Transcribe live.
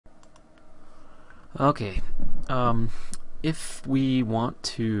Okay, um, if we want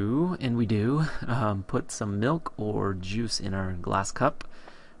to, and we do, put some milk or juice in our glass cup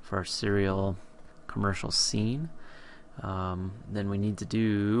for our cereal commercial scene, then we need to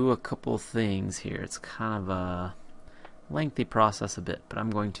do a couple things here. It's kind of a lengthy process a bit, but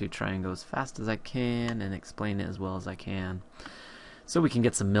I'm going to try and go as fast as I can and explain it as well as I can. So we can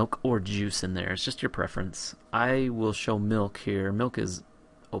get some milk or juice in there. It's just your preference. I will show milk here. Milk is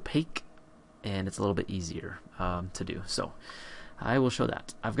opaque and it's a little bit easier to do. So I will show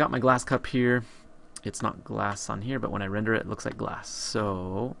that. I've got my glass cup here. It's not glass on here, but when I render it, it looks like glass.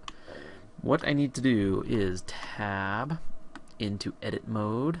 So what I need to do is tab into edit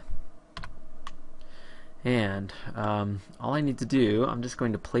mode. And all I need to do, I'm just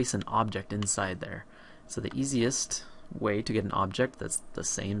going to place an object inside there. So the easiest way to get an object that's the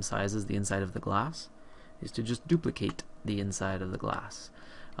same size as the inside of the glass is to just duplicate the inside of the glass.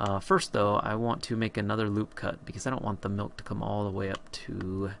 First though, I want to make another loop cut because I don't want the milk to come all the way up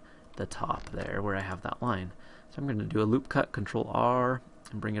to the top there where I have that line. So I'm going to do a loop cut, Control R,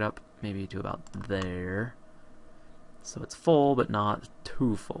 and bring it up maybe to about there. So it's full but not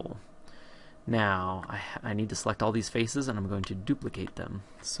too full. Now I need to select all these faces and I'm going to duplicate them.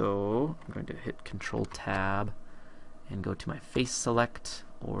 So I'm going to hit Control Tab and go to my face select,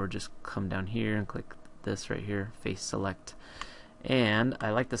 or just come down here and click this right here, face select. And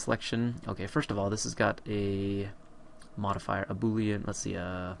I like the selection. Okay, first of all, this has got a modifier, a Boolean, let's see,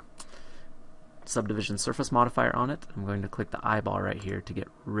 a subdivision surface modifier on it. I'm going to click the eyeball right here to get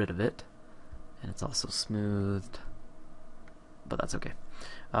rid of it. And it's also smoothed, but that's okay.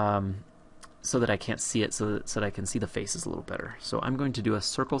 So that I can't see it, so that I can see the faces a little better. So I'm going to do a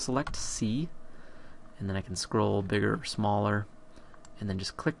circle select, C, and then I can scroll bigger or smaller, and then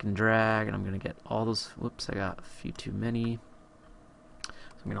just click and drag, and I'm going to get all those, whoops, I got a few too many.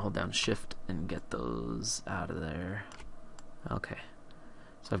 So I'm going to hold down Shift and get those out of there. Okay.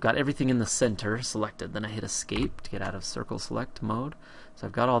 So I've got everything in the center selected. Then I hit Escape to get out of circle select mode. So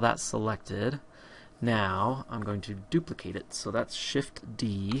I've got all that selected. Now I'm going to duplicate it. So that's Shift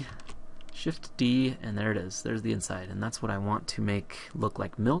D, and there it is. There's the inside, and that's what I want to make look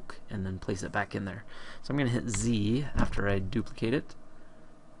like milk, and then place it back in there. So I'm going to hit Z after I duplicate it,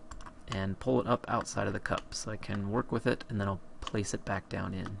 and pull it up outside of the cup so I can work with it, and then I'll place it back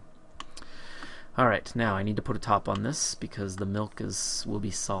down in. Alright, now I need to put a top on this because the milk will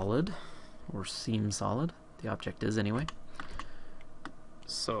be solid, or seem solid. The object is anyway.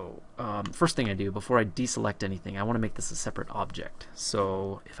 So first thing I do before I deselect anything, I want to make this a separate object.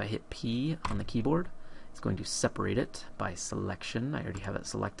 So if I hit P on the keyboard, it's going to separate it by selection. I already have it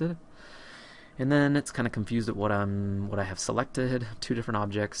selected. And then it's kind of confused at what I have selected, two different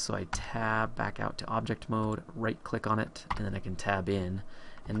objects. So I tab back out to object mode, right click on it, and then I can tab in.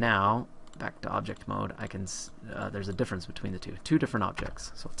 And now back to object mode, I can there's a difference between the two different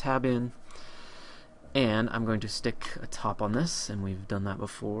objects. So tab in. And I'm going to stick a top on this, and we've done that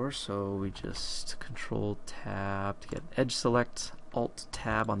before, so we just Control Tab to get edge select, Alt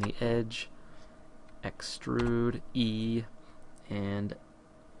Tab on the edge, extrude E, and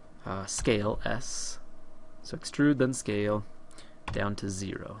scale S. So extrude, then scale, down to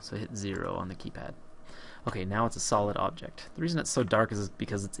 0. So hit 0 on the keypad. Okay, now it's a solid object. The reason it's so dark is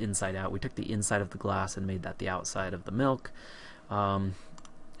because it's inside out. We took the inside of the glass and made that the outside of the milk.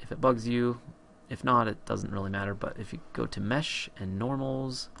 If it bugs you, if not, it doesn't really matter, but if you go to Mesh and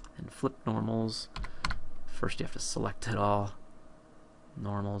Normals and Flip Normals, first you have to select it all,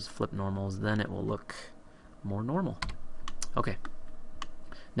 Normals, Flip Normals, then it will look more normal. Okay.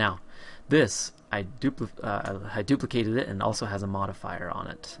 Now, this, I duplicated it and also has a modifier on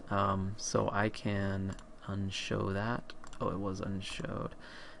it. So I can unshow that. Oh, it was unshowed.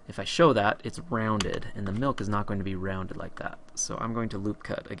 If I show that, it's rounded, and the milk is not going to be rounded like that. So I'm going to loop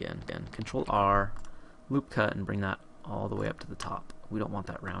cut again. Control R, loop cut, and bring that all the way up to the top. We don't want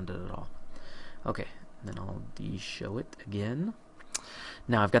that rounded at all. Okay, then I'll de-show it again.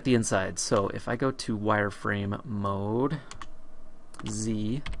 Now I've got the inside, so if I go to wireframe mode,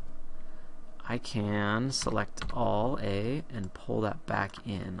 Z, I can select all A and pull that back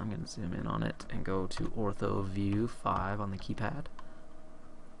in. I'm going to zoom in on it and go to Ortho View 5 on the keypad.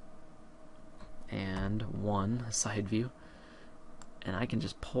 And 1 side view, and I can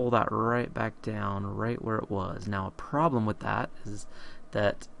just pull that right back down right where it was. Now a problem with that is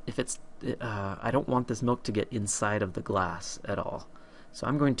that if it's I don't want this milk to get inside of the glass at all, so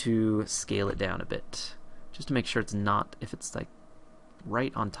I'm going to scale it down a bit just to make sure it's not, if it's like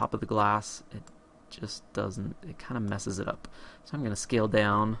right on top of the glass, it just doesn't, it kind of messes it up. So I'm going to scale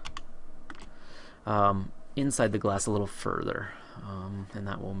down inside the glass a little further. and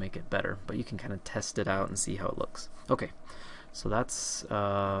that will make it better. But you can kind of test it out and see how it looks. Okay, so that's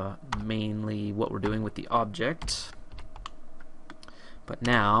mainly what we're doing with the object. But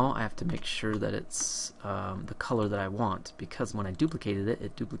now I have to make sure that it's the color that I want, because when I duplicated it,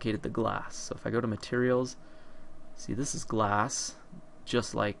 it duplicated the glass. So if I go to materials, see, this is glass,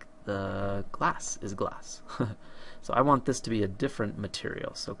 just like the glass is glass. So I want this to be a different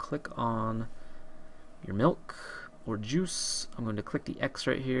material. So click on your milk or juice. I'm going to click the X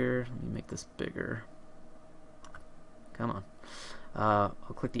right here. Let me make this bigger. Come on. I'll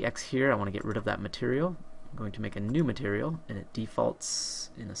click the X here. I want to get rid of that material. I'm going to make a new material, and it defaults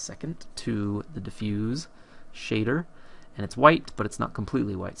in a second to the diffuse shader, and it's white, but it's not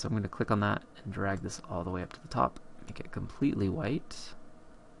completely white. So I'm going to click on that and drag this all the way up to the top, make it completely white,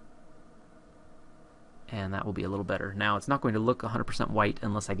 and that will be a little better. Now it's not going to look 100% white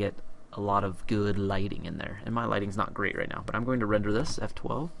unless I get a lot of good lighting in there, and my lighting's not great right now, but I'm going to render this,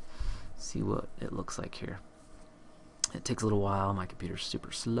 F12, see what it looks like here. It takes a little while, my computer's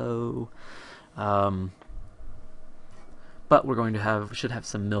super slow. But we're going to should have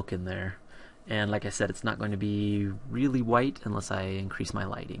some milk in there, and like I said, it's not going to be really white unless I increase my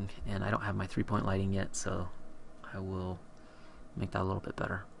lighting, and I don't have my 3-point lighting yet, so I will make that a little bit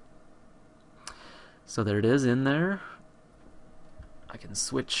better. So there it is in there. I can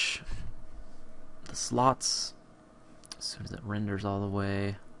switch the slots as soon as it renders all the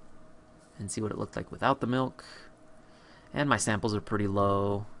way and see what it looked like without the milk. And my samples are pretty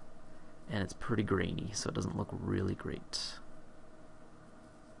low, and it's pretty grainy, so it doesn't look really great.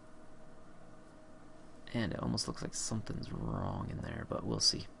 And it almost looks like something's wrong in there, but we'll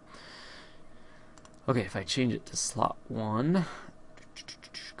see. Okay, if I change it to slot 1,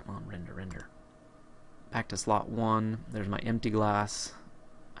 come on, render. Back to slot 1, there's my empty glass.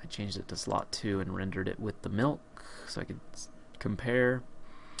 I changed it to slot 2 and rendered it with the milk so I could compare.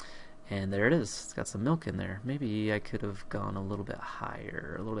 And there it is. It's got some milk in there. Maybe I could have gone a little bit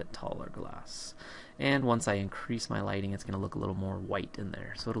higher, a little bit taller glass. And once I increase my lighting, it's going to look a little more white in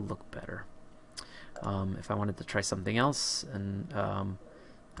there, so it'll look better. If I wanted to try something else, and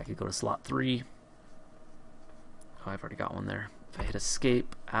I could go to slot 3. Oh, I've already got one there. If I hit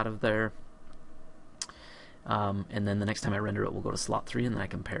escape out of there, and then the next time I render it, we'll go to slot 3, and then I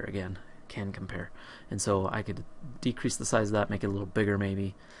compare again. Can compare. And so I could decrease the size of that, make it a little bigger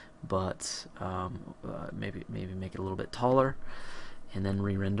maybe, but maybe make it a little bit taller, and then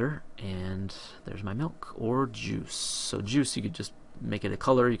re-render, and there's my milk or juice. So juice, you could just make it a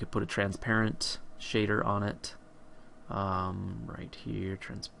color. You could put a transparent shader on it, right here,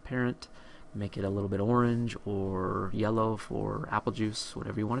 transparent, make it a little bit orange or yellow for apple juice,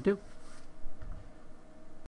 whatever you want to do.